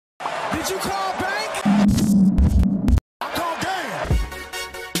Did you call bank? I called game.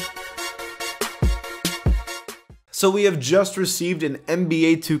 So we have just received an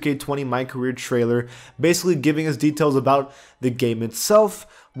NBA 2K20 MyCareer trailer, basically giving us details about the game itself,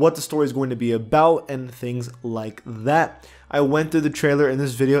 what the story is going to be about, and things like that. I went through the trailer in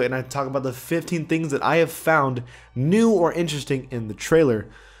this video and I talk about the 15 things that I have found new or interesting in the trailer.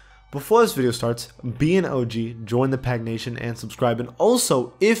 Before this video starts, be an OG, join the Pack Nation, and subscribe. And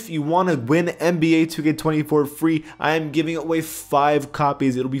also, if you want to win NBA 2K20 for free, I am giving away 5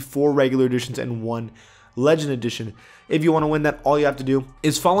 copies. It'll be 4 regular editions and 1 Legend Edition. If you want to win that, all you have to do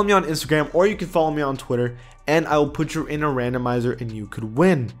is follow me on Instagram, or you can follow me on Twitter, and I will put you in a randomizer and you could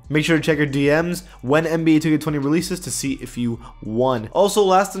win. Make sure to check your DMs when NBA 2K20 releases to see if you won. Also,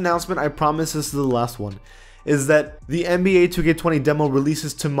 last announcement, I promise this is the last one, is that the NBA 2K20 demo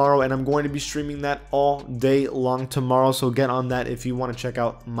releases tomorrow, and I'm going to be streaming that all day long tomorrow, so get on that if you want to check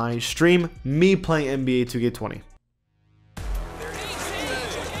out my stream, me playing NBA 2K20.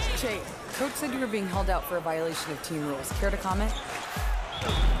 Coach said you were being held out for a violation of team rules. Care to comment?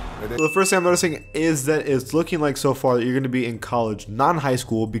 So the first thing I'm noticing is that it's looking like so far that you're going to be in college, not in high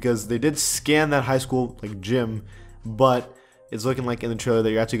school, because they did scan that high school like gym, but it's looking like in the trailer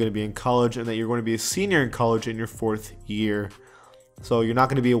that you're actually going to be in college and that you're going to be a senior in college in your 4th year. So you're not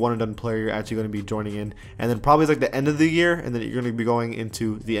going to be a one and done player, you're actually going to be joining in, and then probably it's like the end of the year, and then you're going to be going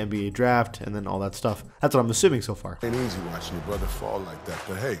into the NBA draft and then all that stuff. That's what I'm assuming so far. Ain't easy watching your brother fall like that,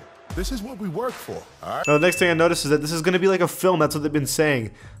 but hey, this is what we work for, all right? Now, the next thing I noticed is that this is going to be like a film. That's what they've been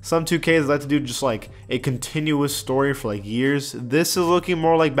saying. Some 2Ks like to do just like a continuous story for like years. This is looking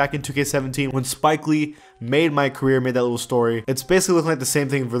more like back in 2K17 when Spike Lee made MyCareer, made that little story. It's basically looking like the same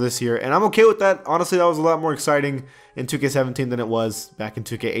thing for this year, and I'm okay with that. Honestly, that was a lot more exciting in 2K17 than it was back in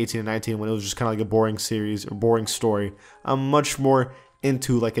 2K18 and 19 when it was just kind of like a boring series or boring story. I'm much more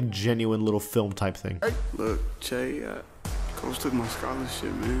into like a genuine little film type thing. Hey, look, Jay, Coach took my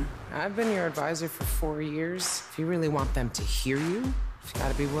scholarship, man. I've been your advisor for 4 years. If you really want them to hear you, you've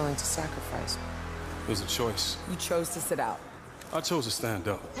got to be willing to sacrifice. It was a choice. You chose to sit out. I chose to stand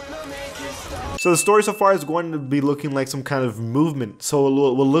up. So the story so far is going to be looking like some kind of movement. So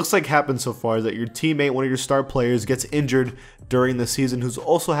what looks like happened so far is that your teammate, one of your star players, gets injured during the season, who's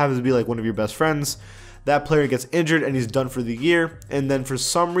also happens to be like one of your best friends. That player gets injured and he's done for the year, and then for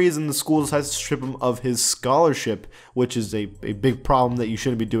some reason the school decides to strip him of his scholarship, which is a big problem that you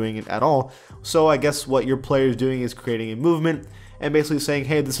shouldn't be doing it at all. So I guess what your player is doing is creating a movement and basically saying,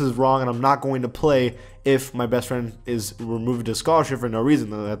 hey, this is wrong and I'm not going to play if my best friend is removed his scholarship for no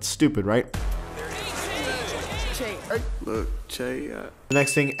reason. That's stupid, right? Jay. Look, Jay, The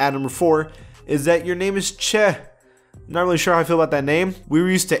next thing, ad number 4, is that your name is Che. Not really sure how I feel about that name. We were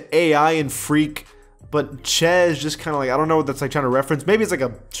used to AI and Freak, but Che is just kind of like, I don't know what that's like trying to reference. Maybe it's like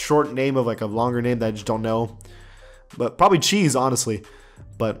a short name of like a longer name that I just don't know. But probably Cheese, honestly.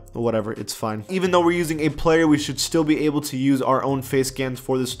 But whatever, it's fine. Even though we're using a player, we should still be able to use our own face scans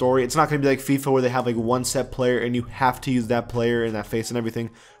for the story. It's not going to be like FIFA where they have like one set player and you have to use that player and that face and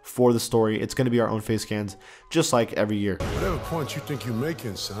everything for the story. It's going to be our own face scans, just like every year. Whatever point you think you're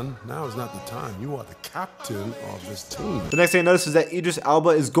making, son, now is not the time. You are the captain of this team. The next thing I noticed is that Idris Elba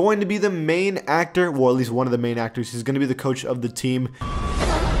is going to be the main actor, well, at least one of the main actors. He's going to be the coach of the team.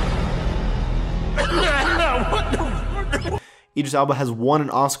 Idris Elba has won an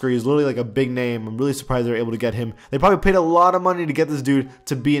Oscar. He's literally like a big name. I'm really surprised they're able to get him. They probably paid a lot of money to get this dude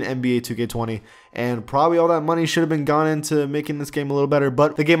to be in NBA 2K20, and probably all that money should have been gone into making this game a little better,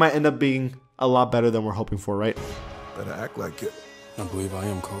 but the game might end up being a lot better than we're hoping for, right? Better act like it. I believe I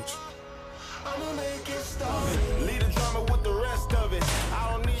am, Coach.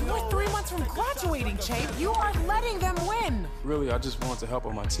 You were 3 months from graduating, Jay. You are letting them win. Really, I just want to help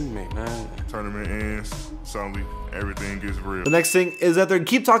out my teammate, man. Tournament ends, suddenly everything gets real. The next thing is that they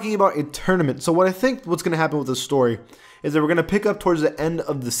keep talking about a tournament. So what I think what's going to happen with this story is that we're going to pick up towards the end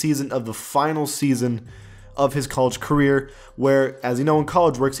of the season, of the final season of his college career, where, as you know, in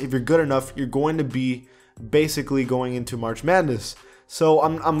college works, if you're good enough, you're going to be basically going into March Madness. So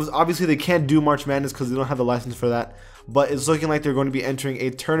I'm obviously they can't do March Madness because they don't have the license for that. But it's looking like they're going to be entering a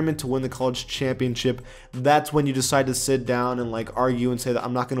tournament to win the college championship. That's when you decide to sit down and like argue and say that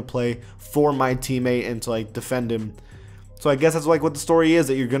I'm not going to play for my teammate and to like defend him. So I guess that's like what the story is,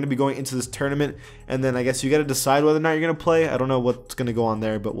 that you're going to be going into this tournament, and then I guess you got to decide whether or not you're going to play. I don't know what's going to go on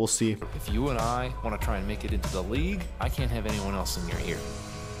there, but we'll see. If you and I want to try and make it into the league, I can't have anyone else in your ear.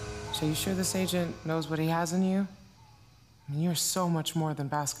 So you sure this agent knows what he has in you? I mean, you're so much more than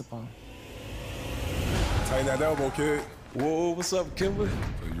basketball. Tighten that elbow, kid. Whoa, what's up, Kimber?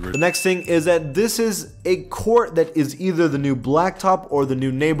 The next thing is that this is a court that is either the new Blacktop or the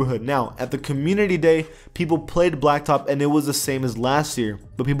new neighborhood. Now, at the community day, people played Blacktop and it was the same as last year.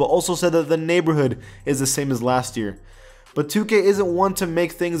 But people also said that the neighborhood is the same as last year. But 2K isn't one to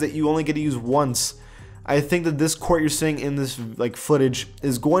make things that you only get to use once. I think that this court you're seeing in this like footage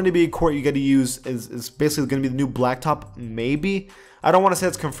is going to be a court you get to use. Is basically going to be the new Blacktop, maybe. I don't want to say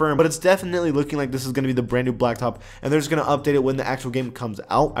it's confirmed, but it's definitely looking like this is going to be the brand new Blacktop, and they're just going to update it when the actual game comes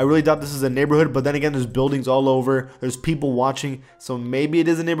out. I really doubt this is a neighborhood, but then again, there's buildings all over, there's people watching, so maybe it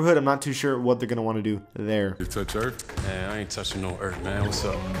is a neighborhood. I'm not too sure what they're going to want to do there. You touch Earth? Man, I ain't touching no Earth, man. What's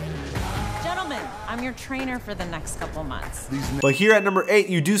up? Gentlemen, I'm your trainer for the next couple months. But here at number 8,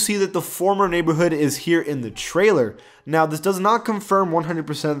 you do see that the former neighborhood is here in the trailer. Now, this does not confirm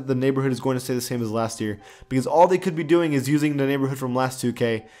 100% that the neighborhood is going to stay the same as last year, because all they could be doing is using the neighborhood from last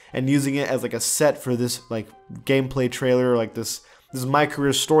 2K and using it as like a set for this like gameplay trailer, or like this My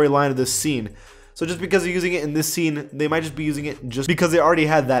Career storyline of this scene. So just because they're using it in this scene, they might just be using it just because they already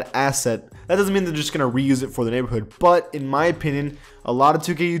had that asset. That doesn't mean they're just going to reuse it for the neighborhood. But in my opinion, a lot of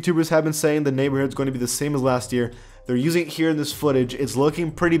 2K YouTubers have been saying the neighborhood is going to be the same as last year. They're using it here in this footage. It's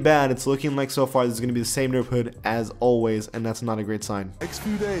looking pretty bad. It's looking like so far this is going to be the same neighborhood as always, and that's not a great sign. Next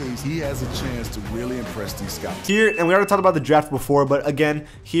few days, he has a chance to really impress these scouts. Here, and we already talked about the draft before, but again,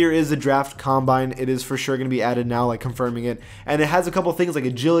 here is the draft combine. It is for sure going to be added now, like confirming it. And it has a couple things like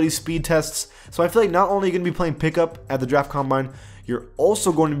agility, speed tests. So I feel like not only are you going to be playing pickup at the draft combine, you're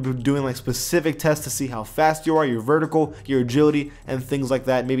also going to be doing like specific tests to see how fast you are, your vertical, your agility, and things like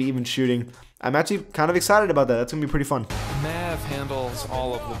that, maybe even shooting. I'm actually kind of excited about that. That's going to be pretty fun. Mav handles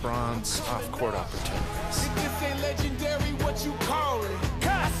all of LeBron's off-court opportunities.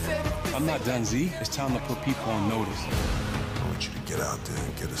 I'm not done, Z. It's time to put people on notice. I want you to get out there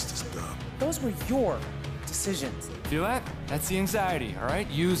and get us this dub. Those were your decisions. Feel that? That's the anxiety, all right?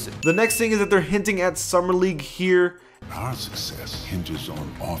 Use it. The next thing is that they're hinting at Summer League here. Our success hinges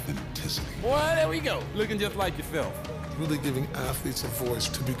on authenticity. Boy, there we go. Looking just like yourself. Really giving athletes a voice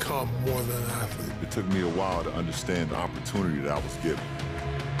to become more than an athlete. It took me a while to understand the opportunity that I was given.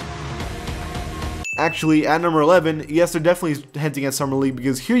 Actually, at number 11, yes, they're definitely hinting at Summer League,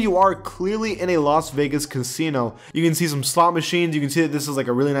 because here you are clearly in a Las Vegas casino. You can see some slot machines. You can see that this is like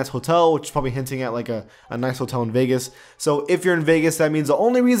a really nice hotel, which is probably hinting at like a nice hotel in Vegas. So if you're in Vegas, that means the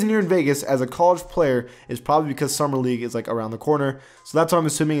only reason you're in Vegas as a college player is probably because Summer League is like around the corner. So that's what I'm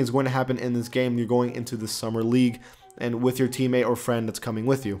assuming is going to happen in this game. You're going into the Summer League and with your teammate or friend that's coming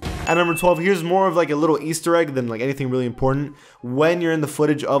with you. At number 12, here's more of like a little Easter egg than like anything really important. When you're in the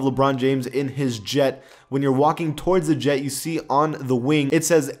footage of LeBron James in his jet, when you're walking towards the jet, you see on the wing, it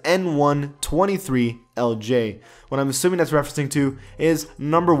says N123LJ. What I'm assuming that's referencing to is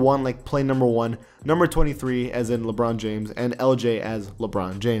number 1, like plane number 1, number 23 as in LeBron James, and LJ as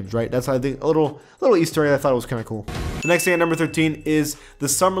LeBron James, right? That's, I think, a little Easter egg I thought was kind of cool. The next thing at number 13 is the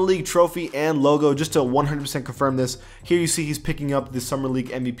Summer League trophy and logo. Just to 100% confirm this, here you see he's picking up the Summer League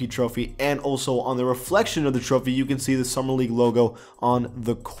MVP trophy, and also on the reflection of the trophy, you can see the Summer League logo on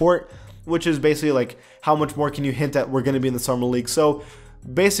the court, which is basically like how much more can you hint at we're going to be in the Summer League. So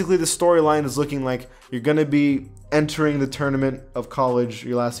basically the storyline is looking like you're going to be entering the tournament of college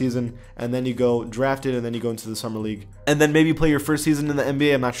your last season, and then you go drafted, and then you go into the Summer League, and then maybe play your first season in the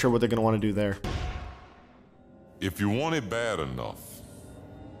NBA. I'm not sure what they're going to want to do there. If you want it bad enough,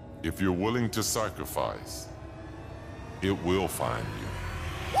 if you're willing to sacrifice, it will find you.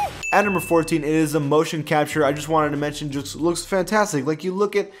 At number 14, it is a motion capture. I just wanted to mention, just looks fantastic. Like, you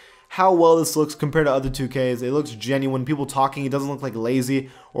look at how well this looks compared to other 2Ks. It looks genuine. People talking, it doesn't look like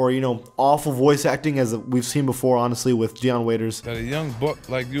lazy or, you know, awful voice acting as we've seen before, honestly, with Deion Waiters. That a young buck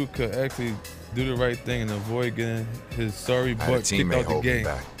like you could actually do the right thing and avoid getting his sorry butt kicked out the game.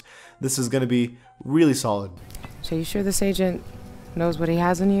 This is going to be really solid. So you sure this agent knows what he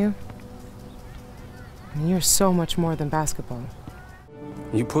has in you? I mean, you're so much more than basketball.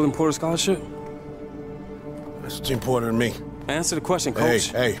 You pulling Porter scholarship? That's what's important to me. Answer the question, coach.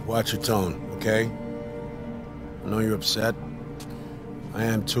 Hey, watch your tone, okay? I know you're upset. I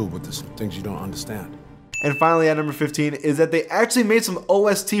am too, but there's some things you don't understand. And finally, at number 15 is that they actually made some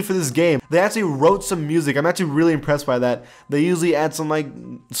OST for this game. They actually wrote some music. I'm actually really impressed by that. They usually add some like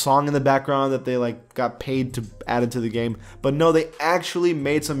song in the background that they like got paid to add into the game. But no, they actually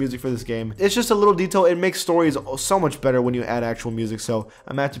made some music for this game. It's just a little detail. It makes stories so much better when you add actual music. So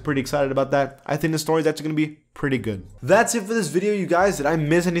I'm actually pretty excited about that. I think the story is actually going to be pretty good. That's it for this video, you guys. Did I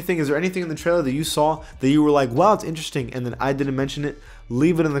miss anything? Is there anything in the trailer that you saw that you were like, wow, it's interesting, and then I didn't mention it?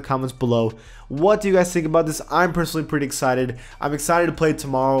 Leave it in the comments below. What do you guys think about this? I'm personally pretty excited. I'm excited to play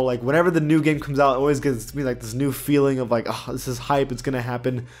tomorrow. Like, whenever the new game comes out, it always gives me like this new feeling of like, oh, this is hype, it's gonna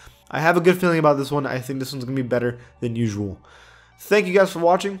happen. I have a good feeling about this one. I think this one's gonna be better than usual. Thank you guys for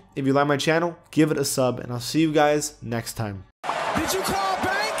watching. If you like my channel, give it a sub, and I'll see you guys next time. Did you call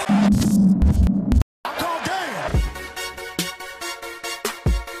back?